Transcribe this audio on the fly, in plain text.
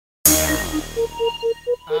Come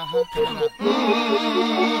on up. Let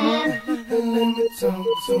me talk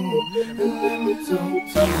to him. Let me talk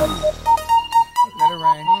to him. Let it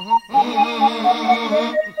rain.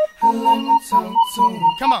 Let me talk to him.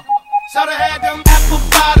 Come on. Shoulda had them apple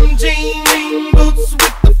bottom jean boots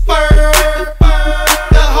with the fur.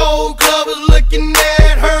 The whole club was looking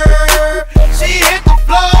at her. She hit the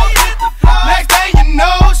floor. Next thing you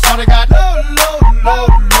know, shoulda got low.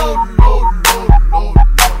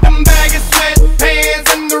 Them baggy sweatpants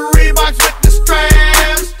and the Reeboks with the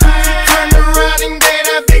straps. Turned around and gave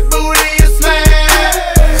that big booty a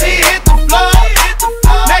slap. She hit the floor.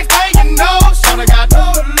 Next thing you know, shoulda got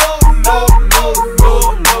low.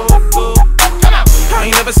 I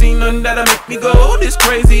ain't never seen nothing that'll make me go this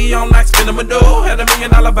crazy all night, spinning my dough. Had $1 million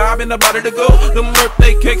vibe in the body to go. Them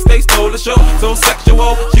birthday cakes, they stole the show. So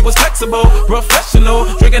sexual, she was flexible, professional,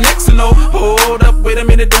 drinking Xano. Hold up, wait a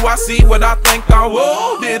minute, do I see what I think I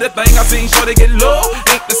will? Did a thing I seen, sure they get low.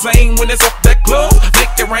 Ain't the same when it's up that close. Make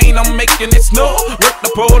it rain, I'm making it snow. Work the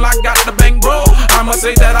pole, I got the bang bro. I must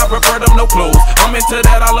say that I prefer them no clothes. I'm into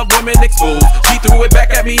that, I love women exposed. She threw it back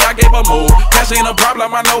at me, I gave her more. Cash ain't a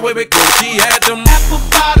problem, I know where it goes. She had them apple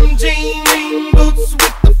bottom jean boots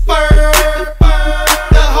with the fur.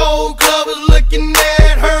 The whole club was looking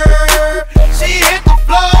at her. She hit the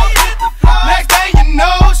floor. Next thing you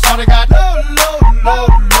know, shawty got low.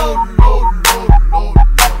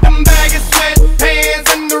 Them baggy sweatpants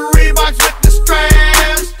and the Reeboks with the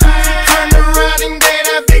straps. Turned around and gave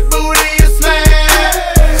that big booty a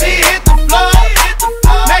slap. She hit the floor.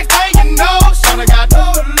 Next thing you know, shawty got low.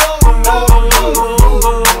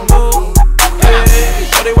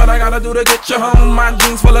 What I gotta do to get you home? My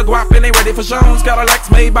jeans full of guap and they ready for shows. Got a Lex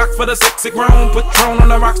Maybach for the sexy grown. Patron on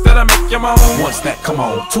the rocks that'll make you moan. 1 stack, come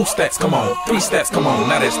on. 2 stacks, come on. 3 stacks, come on.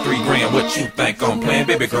 Now that's 3 grand. What you think I'm playing?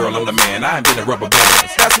 Baby girl, I'm the man. I ain't been a rubber band.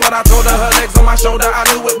 That's what I told her. Her legs on my shoulder. I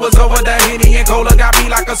knew it was over. That Henny and Cola got me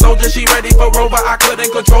like a soldier. She ready for Rover. I couldn't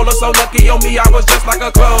control her. So lucky on me, I was just like a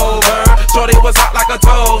clover. Shorty was hot like a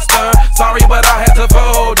toaster. Sorry, but I had to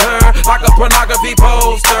fold her like a pornography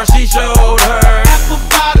poster. She showed her apple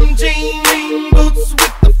bottom jean boots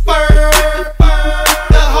with the fur.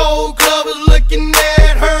 The whole club was looking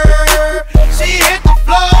at her. She hit the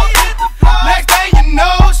floor. Next thing you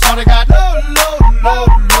know, shawty got low.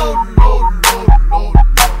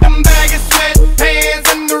 Them baggy sweatpants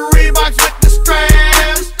and the Reeboks with the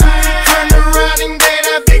straps. Turned around and gave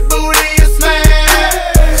that big booty a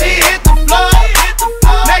slap. She hit the floor.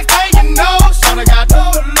 Next thing you know, shawty got low.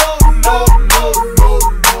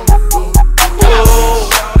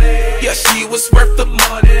 Yeah, she was worth the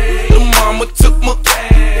money. The mama took my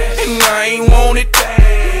cash, and I ain't want it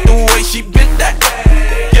back. The way she bit that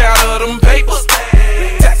ass, got her them papers,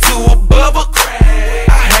 tattoo above her crack.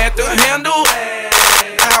 I had to handle that.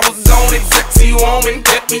 I was on it, sexy woman,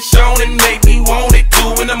 kept me showing, made me want it.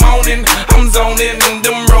 2 in the morning, I'm zoning, and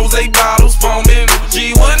them rose bottles foaming.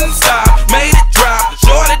 She wouldn't stop, made it drop.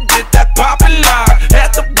 Shorty did that poppin' lock, had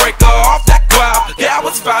to break her off that guap. Yeah, I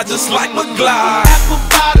was fine just like my glide. Apple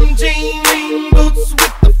bottom jean boots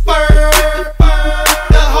with the fur.